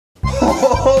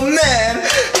Oh man,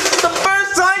 this is the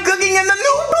first time cooking in the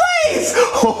new place.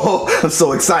 Oh, I'm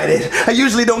so excited. I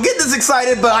usually don't get this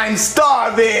excited, but I'm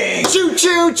starving. Choo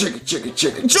choo, chicka chicka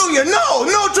chicka. Junior, no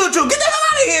choo choo, get the hell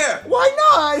out of here. Why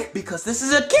not? Because this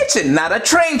is a kitchen, not a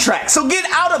train track, so get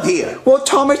out of here. Well,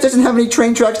 Thomas doesn't have any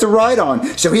train tracks to ride on,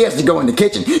 so he has to go in the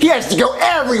kitchen. He has to go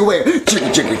everywhere.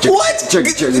 Chicka chicka chicka. What?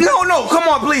 Chicka chicka. No, come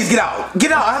on, please get out.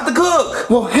 Get out, I have to cook.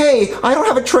 Well, hey, I don't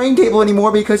have a train table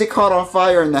anymore because it caught on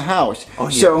fire in the house. Oh,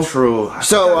 yeah, true. I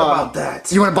forgot about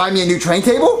that. You want to buy me a new train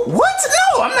table? What?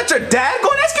 No, I'm not your dad. Go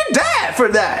and ask your dad for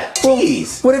that.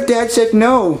 Jeez. What if Dad said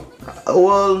no?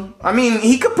 Well, I mean,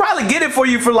 he could probably get it for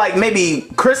you for like maybe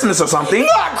Christmas or something.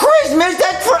 Not Christmas!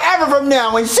 That's forever from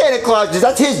now when Santa Claus does.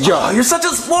 That's his job. Oh, you're such a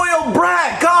spoiled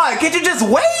brat. God, can't you just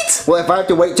wait? Well, if I have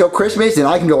to wait till Christmas, then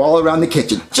I can go all around the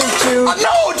kitchen. Choo choo.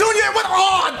 No, Junior. What?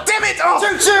 Oh, damn it. Oh.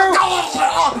 Choo choo.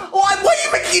 Why are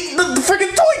you making the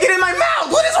freaking toy get in my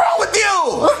mouth? What is wrong with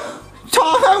you?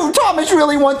 Thomas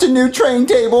really wants a new train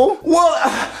table. Well,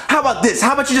 how about this?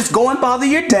 How about you just go and bother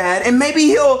your dad, and maybe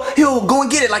he'll go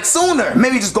and get it like sooner.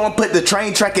 Maybe just go and put the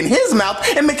train track in his mouth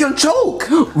and make him choke.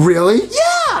 Really?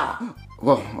 Yeah.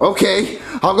 Well, okay.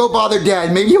 I'll go bother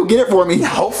Dad. Maybe he'll get it for me.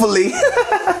 Hopefully.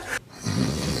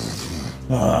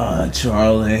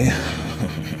 Charlie.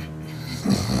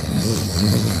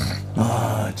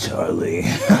 Charlie.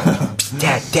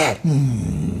 Dad.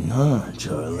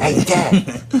 Charlie. Hey,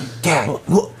 Dad. Dad.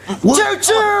 What?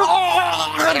 Choo-choo!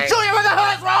 Julia, what the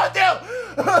hell is wrong with you?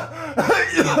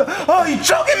 Oh, you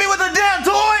choking me with a damn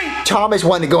toy? Thomas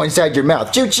wanted to go inside your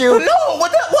mouth. Choo-choo. No,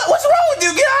 what's wrong with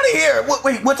you? Get out of here.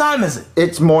 Wait, what time is it?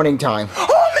 It's morning time.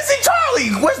 Oh, Missy Charlie,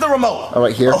 where's the remote? All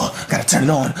right, here. Oh, gotta turn it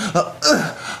on.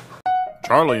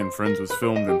 Charlie and Friends was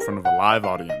filmed in front of a live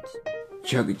audience.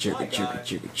 Chugga chugga chugga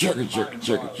chugga chugga chugga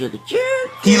chugga chugga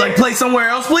chugga. Can you like play somewhere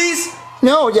else, please?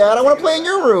 No, Dad, I want to play in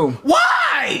your room.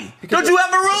 Why? Don't you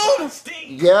have a room?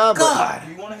 Yeah, but... God.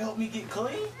 You want to help me get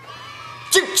clean?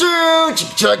 Chug chug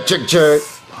chug chug chug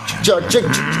chug chug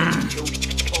chug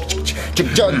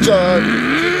chug chug chug.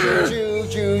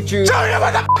 Junior,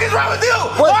 what the f is wrong with you?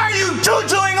 Why are you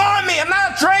choo-chooing on me? I'm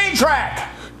not a train track.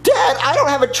 Dad, I don't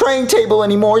have a train table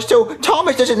anymore, so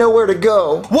Thomas doesn't know where to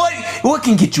go. What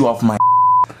can get you off my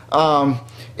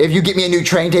if you get me a new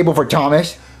train table for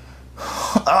Thomas.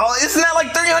 Oh, isn't that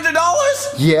like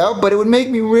 $300? Yeah, but it would make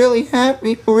me really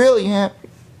happy, really happy.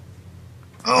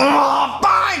 Oh,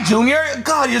 fine, Junior.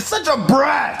 God, you're such a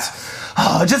brat.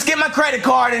 Oh, just get my credit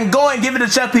card and go and give it to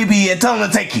Chef PB and tell him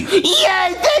to take you.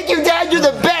 Yay, thank you, Dad. You're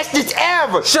the bestest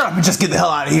ever. Shut up and just get the hell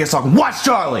out of here so I can watch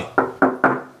Charlie. Oh,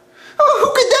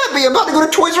 who could that be? I'm about to go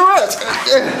to Toys R Us.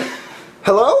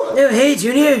 Hello? Oh, hey,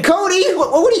 Junior. Cody,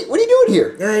 what are you doing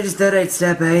here? I just thought I'd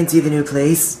stop by and see the new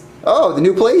place. Oh, the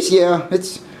new place? Yeah,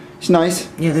 it's nice.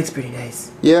 Yeah, it looks pretty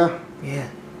nice. Yeah. Yeah.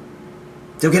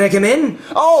 So can I come in?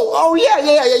 Oh, yeah,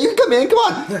 you can come in, come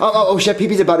on. Chef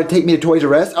Pee-Pee's about to take me to Toys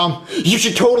R Us. You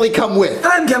should totally come with.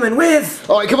 I'm coming with.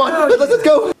 All right, come on, let's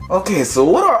go. Okay, so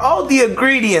what are all the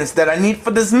ingredients that I need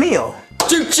for this meal?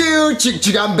 Choo-choo,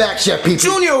 choo-choo, I'm back, Chef Pee-Pee.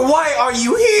 Junior, why are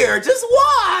you here? Just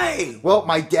why? Well,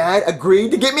 my dad agreed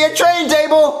to get me a train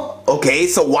table. Okay,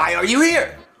 so why are you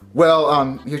here?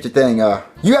 Well, here's the thing,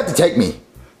 you have to take me.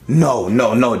 No,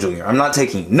 Junior, I'm not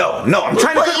taking you. No, I'm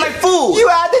trying to cook my food. You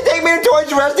had to take me to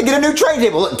Toys R Us to get a new train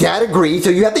table. Look, Dad agreed, so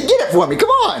you have to get it for me. Come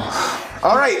on.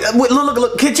 All right,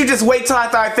 look, can't you just wait till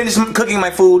after I finish cooking my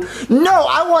food? No,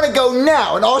 I want to go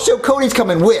now, and also Cody's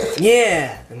coming with.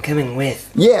 Yeah, I'm coming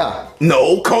with. Yeah.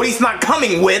 No, Cody's not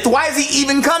coming with. Why is he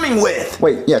even coming with?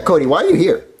 Wait, yeah, Cody, why are you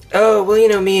here? Oh,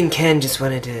 well, me and Ken just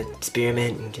wanted to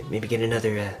experiment and maybe get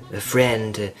another a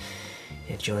friend to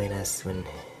join us when...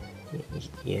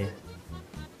 Yeah.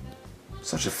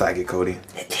 Such a faggot, Cody.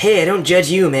 Hey, I don't judge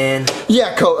you, man.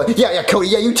 Yeah, Cody,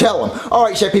 yeah, you tell him. All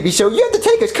right, Chef Pee-Pee, so you have to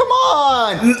take us, come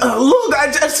on. Look,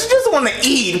 I just want to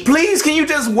eat. Please, can you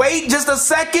just wait just a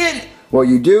second? Well,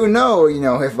 you do know,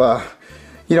 if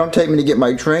you don't take me to get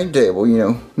my train table,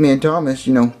 me and Thomas,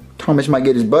 Thomas might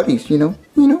get his buddies,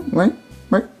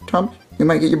 right, Thomas? You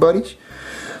might get your buddies.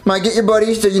 Might get your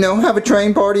buddies to, have a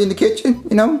train party in the kitchen,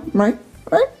 right?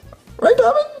 Right,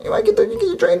 Thomas? You might get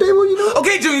your train table,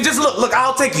 Okay, Junior, just look,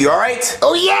 I'll take you, all right?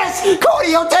 Oh, yes! Cody,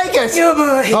 he'll take us! Yeah,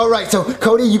 boy! All right, so,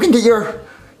 Cody, you can get your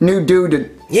new dude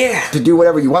to do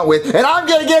whatever you want with, and I'm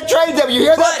gonna get a train table, you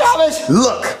hear that, Thomas?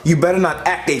 Look, you better not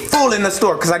act a fool in the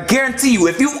store, because I guarantee you,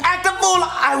 if you act a fool,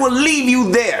 I will leave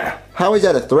you there. How is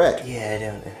that a threat? Yeah, I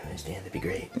don't understand. That'd be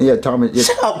great. Yeah, Thomas. Yeah.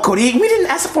 Shut up, Cody. We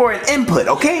didn't ask for an input,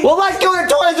 okay? Well, let's go to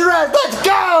Toys R Us. Let's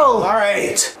go! All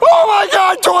right. Oh my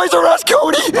God, Toys R Us,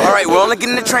 Cody! All right, we're only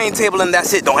getting the train table and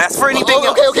that's it. Don't ask for anything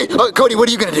else. Okay. Cody, what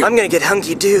are you gonna do? I'm gonna get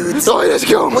hunky dudes. All right, let's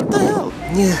go. What the hell?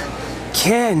 Yeah.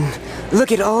 Ken,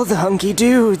 look at all the hunky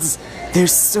dudes.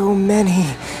 There's so many.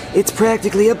 It's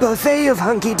practically a buffet of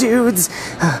hunky dudes.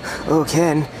 Oh,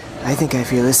 Ken, I think I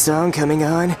feel a song coming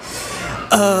on.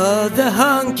 Oh, the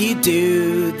hunky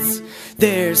dudes.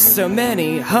 There's so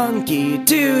many hunky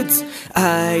dudes.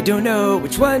 I don't know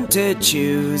which one to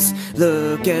choose.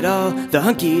 Look at all the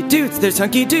hunky dudes. There's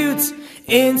hunky dudes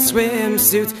in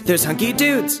swimsuits. There's hunky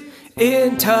dudes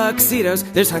in tuxedos.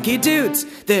 There's hunky dudes.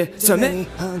 There's so many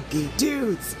hunky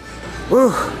dudes.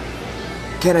 Woo.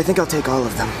 Ken, I think I'll take all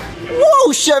of them.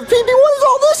 Whoa, Chef Pee-Pee, what is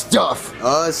all this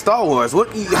stuff? Star Wars. What?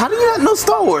 How do you not know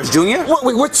Star Wars, Junior?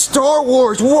 Wait, what's Star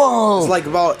Wars? Whoa! It's like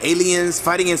about aliens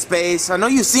fighting in space. I know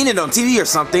you've seen it on TV or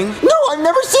something. No, I've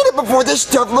never seen it before. This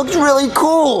stuff looks really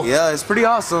cool. Yeah, it's pretty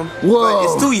awesome. Whoa. But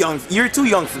it's too young. You're too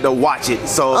young to watch it,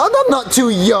 so... I'm not too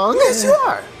young. Yes, you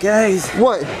are. Guys,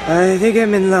 What? I think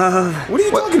I'm in love. What are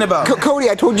you talking about? Cody,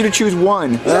 I told you to choose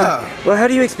one. Yeah. Well, how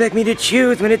do you expect me to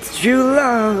choose when it's true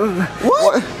love?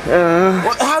 What?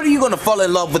 Well, how are you gonna fall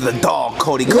in love with a dog,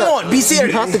 Cody? Come on, be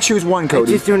serious. You have to choose one, I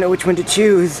Cody. just don't know which one to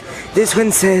choose. This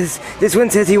one says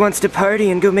he wants to party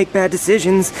and go make bad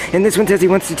decisions, and this one says he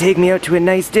wants to take me out to a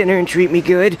nice dinner and treat me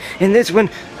good, and this one,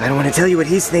 I don't want to tell you what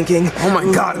he's thinking. Oh my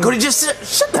God, Cody, just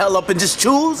shut the hell up and just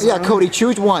choose. Yeah, Cody,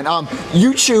 choose one.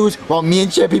 You choose while me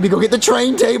and Chef Pee-Pee go get the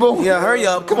train table. Yeah, hurry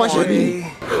up. Come on, Chef Pee-Pee.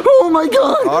 Oh my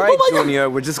God. All right, oh my Junior,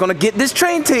 we're just gonna get this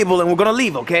train table and we're gonna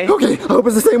leave, okay? God. Okay, I hope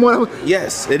it's the same one.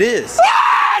 Yes, it is.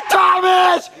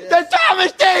 Thomas! The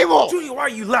Thomas table! Junior, why are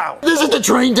you loud? This is the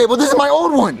train table. This is my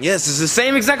old one. Yes, it's the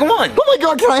same exact one. Oh my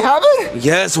God, can I have it?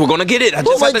 Yes, we're gonna get it. I Oh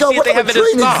just my have to God, see if what they type have of it in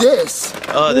train stock. is this?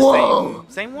 The Whoa.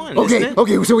 same one. Isn't Okay, it?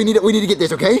 okay, so we need to get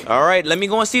this, okay? All right, let me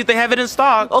go and see if they have it in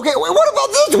stock. Okay, wait, what about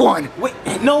this one? Wait,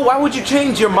 no, why would you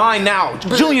change your mind now?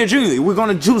 Junior, we're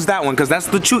gonna choose that one because that's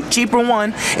the cheaper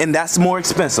one and that's more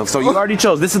expensive. So you already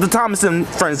chose. This is the Thomas and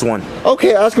Friends one.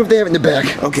 Okay, ask them if they have it in the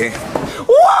back. Okay.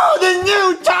 Whoa, the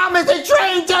new Thomas and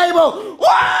train table!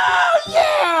 Whoa,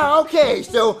 yeah! Okay,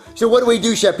 so what do we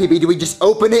do, Chef Pee-Pee? Do we just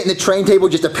open it and the train table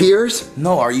just appears?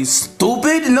 No, are you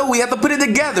stupid? No, we have to put it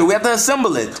together. We have to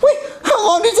assemble it. Wait, how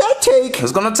long does that take?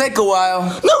 It's gonna take a while.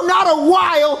 No, not a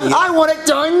while! Yeah. I want it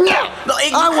done now! No,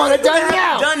 I want it done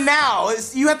now! Done now.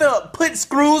 You have to put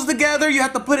screws together. You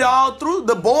have to put it all through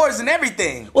the boards and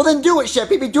everything. Well then do it, Chef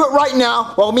Pee-Pee. Do it right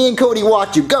now while me and Cody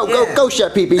watch you. Go, Yeah. go,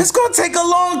 Chef Pee-Pee. It's gonna take a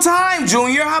long time,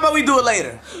 Junior. How about we do it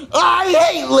later? I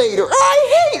hate later.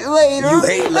 I hate later. You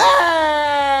hate later?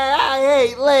 I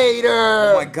hate later.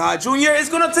 Oh my God, Junior, it's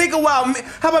gonna take a while.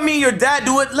 How about me and your dad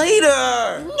do it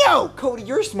later? No, Cody,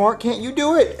 you're smart. Can't you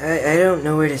do it? I don't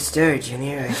know where to start,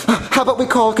 Junior. How about we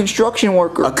call a construction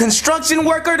worker? A construction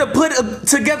worker to put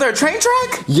together a train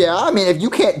track? Yeah, I mean, if you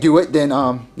can't do it, then,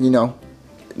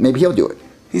 maybe he'll do it.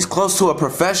 He's close to a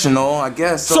professional, I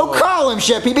guess. So call him,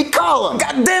 Chef Pee-Pee, call him.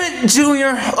 God damn it, Junior.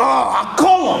 Oh, I'll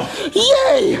call him.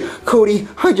 Yay! Cody,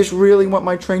 I just really want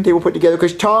my train table put together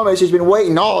because Thomas has been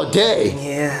waiting all day.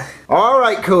 Yeah. All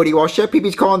right, Cody, while Chef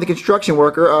Pee-Pee's calling the construction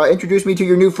worker, introduce me to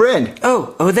your new friend.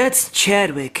 Oh, that's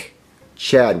Chadwick.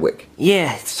 Chadwick.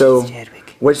 Yeah, it's So, just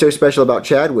Chadwick. what's so special about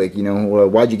Chadwick?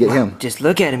 Why'd you get him? Just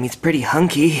look at him, he's pretty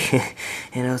hunky.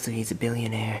 And also he's a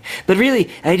billionaire. But really,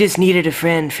 I just needed a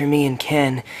friend for me and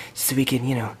Ken so we could,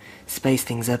 spice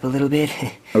things up a little bit.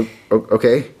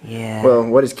 Okay. Yeah. Well,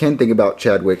 what does Ken think about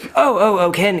Chadwick?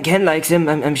 Oh, Ken likes him.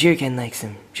 I'm sure Ken likes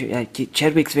him.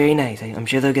 Chadwick's very nice. I'm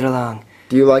sure they'll get along.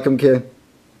 Do you like him, Ken?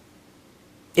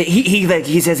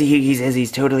 He says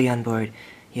he's totally on board.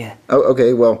 Yeah. Oh,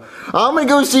 okay, well, I'm gonna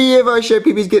go see if Chef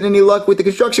Pee-Pee's getting any luck with the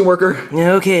construction worker.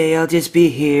 Okay, I'll just be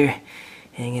here,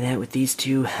 hanging out with these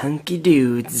two hunky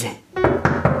dudes.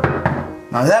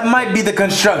 Now that might be the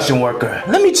construction worker.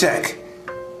 Let me check.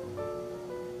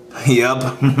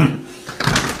 Yup.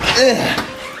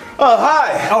 Oh,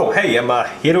 hi. Oh, hey, I'm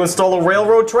here to install a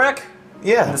railroad track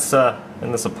Yeah.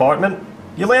 in this apartment.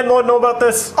 Your landlord know about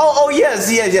this? Oh, yes.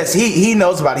 He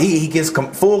knows about it. He gives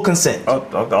full consent. Oh,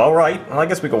 all right. Well, I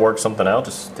guess we could work something out.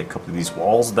 Just take a couple of these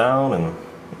walls down, and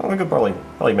we could probably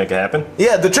make it happen.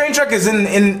 Yeah, the train track is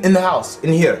in the house,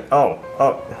 in here. Oh,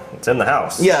 it's in the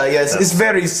house. Yeah,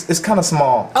 it's kind of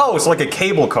small. Oh, it's like a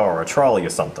cable car or a trolley or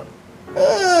something.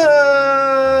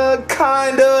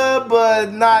 Kinda,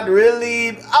 but not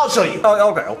really. I'll show you.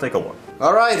 Oh, okay, I'll take a look.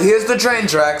 All right, here's the train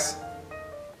tracks.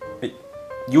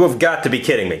 You have got to be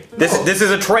kidding me. This is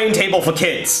a train table for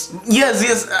kids.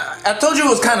 Yes. I told you it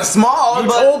was kind of small, You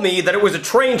but told me that it was a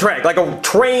train track, like a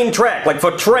train track, like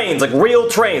for trains, like real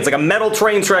trains, like a metal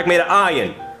train track made of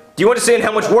iron. Do you understand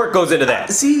how much work goes into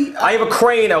that? See, I have a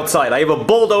crane outside, I have a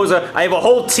bulldozer, I have a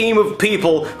whole team of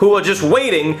people who are just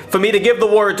waiting for me to give the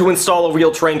word to install a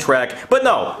real train track. But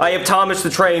no, I have Thomas the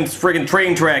friggin'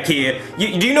 train track here. Do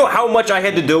you know how much I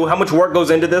had to do? How much work goes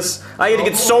into this? I had to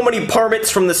get so many permits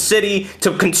from the city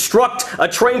to construct a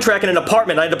train track in an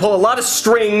apartment. I had to pull a lot of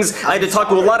strings, I had to talk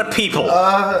to a lot of people.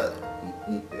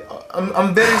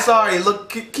 I'm very sorry. Look,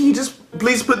 can you just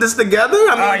please put this together?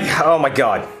 Oh my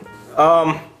god.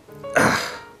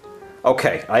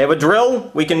 Okay, I have a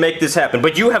drill, we can make this happen,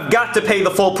 but you have got to pay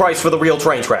the full price for the real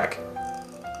train track.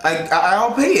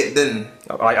 I'll pay it then.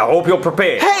 I hope you're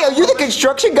prepared. Hey, are you the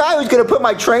construction guy who's gonna put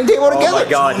my train table together? Oh my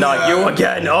god, not you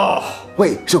again, oh.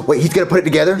 Wait, he's gonna put it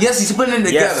together? Yes, he's putting it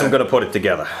together. Yes, I'm gonna put it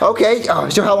together. Okay,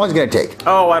 so how long is it gonna take?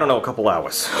 Oh, I don't know, a couple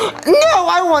hours. No,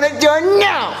 I want it done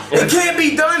now! It can't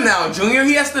be done now, Junior.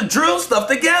 He has to drill stuff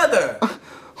together.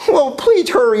 Well, please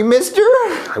hurry, mister.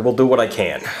 I will do what I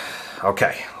can.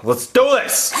 Okay, let's do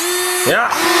this!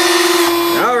 Yeah!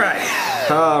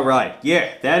 Alright,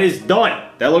 yeah, that is done.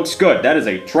 That looks good. That is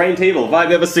a train table if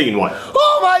I've ever seen one.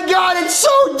 Oh my god, it's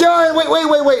so done! Wait,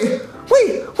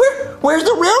 where's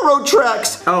the railroad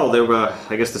tracks? Oh, they're,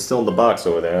 I guess they're still in the box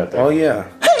over there, aren't they? Oh, yeah.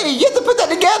 Hey, you have to put that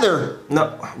together!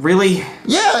 No, really?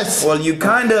 Yes! Well, you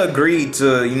kinda agreed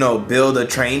to, build a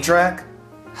train track.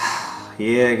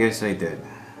 Yeah, I guess I did.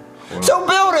 So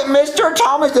build it, mister!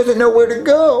 Thomas doesn't know where to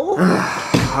go!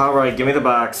 Alright, give me the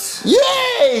box.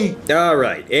 Yay!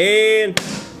 Alright, and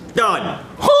done!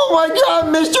 Oh my god,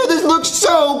 mister, this looks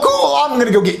so cool! I'm gonna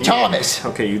go get Thomas.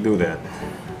 Okay, you do that.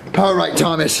 Alright,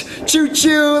 Thomas.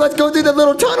 Choo-choo, let's go through the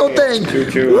little tunnel thing!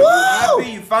 Choo-choo. Woo!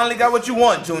 Happy you finally got what you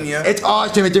want, Junior. It's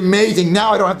awesome, it's amazing.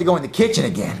 Now I don't have to go in the kitchen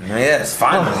again. Yes,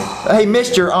 finally. Hey,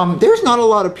 mister, there's not a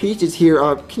lot of pieces here.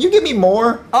 Can you give me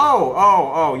more?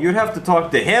 Oh, you'd have to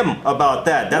talk to him about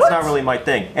that. That's not really my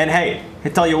thing. And hey, I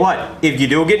tell you what, if you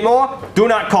do get more, do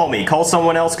not call me. Call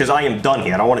someone else, because I am done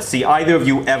here. I don't want to see either of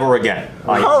you ever again.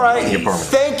 Alright,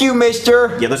 thank you,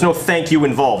 mister. Yeah, there's no thank you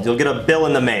involved. You'll get a bill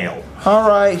in the mail.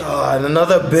 Alright. And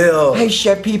another bill. Hey,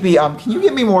 Chef Pee-Pee, can you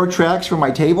give me more tracks for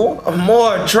my table?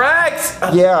 More tracks?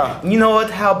 Yeah. You know what?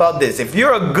 How about this? If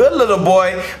you're a good little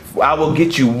boy, I will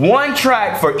get you one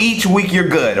track for each week you're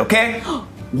good, okay?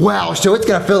 Wow, so it's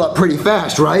gonna fill up pretty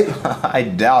fast, right? I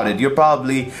doubt it. You'll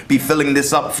probably be filling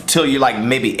this up till you're like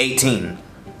maybe 18.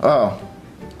 Oh.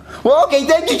 Well, okay,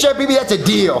 thank you, Chef Pee-Pee, that's a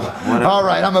deal.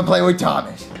 Alright, I'm gonna play with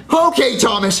Thomas. Okay,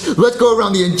 Thomas, let's go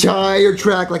around the entire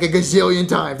track like a gazillion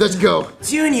times. Let's go.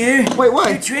 Junior. Wait, what?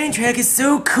 Your train track is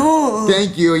so cool.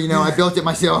 Thank you, I built it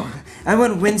myself. I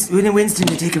want Winston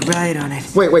to take a ride on it.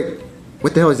 Wait,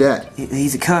 what the hell is that?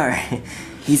 He's a car.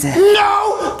 He's a...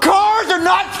 No! Cars are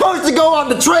not supposed to go on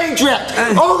the train track!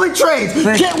 Only trains!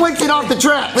 Get Winston off the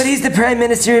tracks! But he's the Prime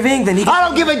Minister of England. I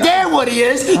don't give a damn what he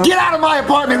is! Get out of my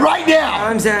apartment right now!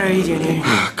 I'm sorry, Junior.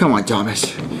 Come on,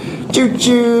 Thomas.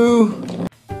 Choo-choo.